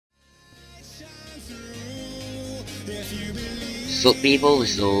Sup people,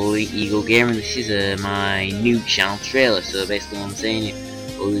 this is EliteEagleGamer and this is my new channel trailer. So basically what I'm saying is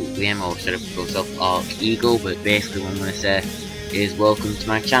EliteEagleGamer, or instead of TocX, but basically what I'm going to say is welcome to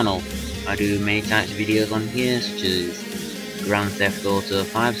my channel. I do many types of videos on here, such as Grand Theft Auto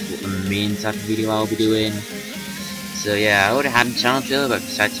 5, so what the main type of video I'll be doing. So yeah, I already had a channel trailer, but I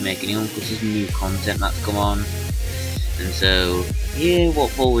decided to make a new one because there's new content that's come on. And so, yeah,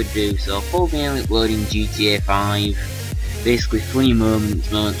 what Paul would do, so I'll probably be uploading GTA 5, basically funny moments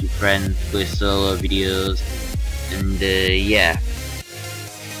with friends, play solo videos, and yeah.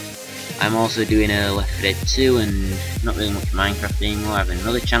 I'm also doing a Left 4 Dead 2 and not really much Minecraft anymore. I have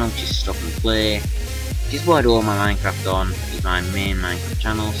another channel which is Stop and Play, which is what I do all my Minecraft on, is my main Minecraft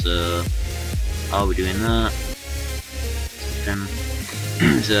channel, so I'll be doing that.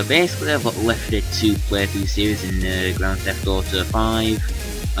 So basically I've got Left 4 Dead 2 playthrough series in Grand Theft Auto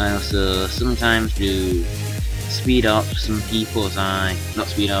 5. I also sometimes do speed ups for some people, not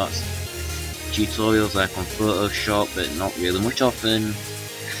speed ups, tutorials like on Photoshop, but not really much often.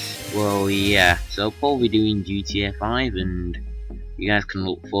 Well yeah, so I'll probably be doing GTA 5 and you guys can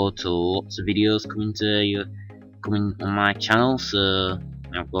look forward to lots of videos coming on my channel. So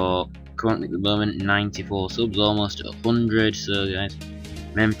I've got currently at the moment 94 subs, almost at 100, so guys,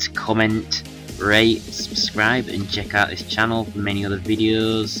 remember to comment, rate, subscribe, and check out this channel for many other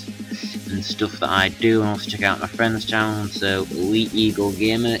videos and stuff that I do, and also check out my friend's channel. So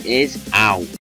EliteEagleGamer is out.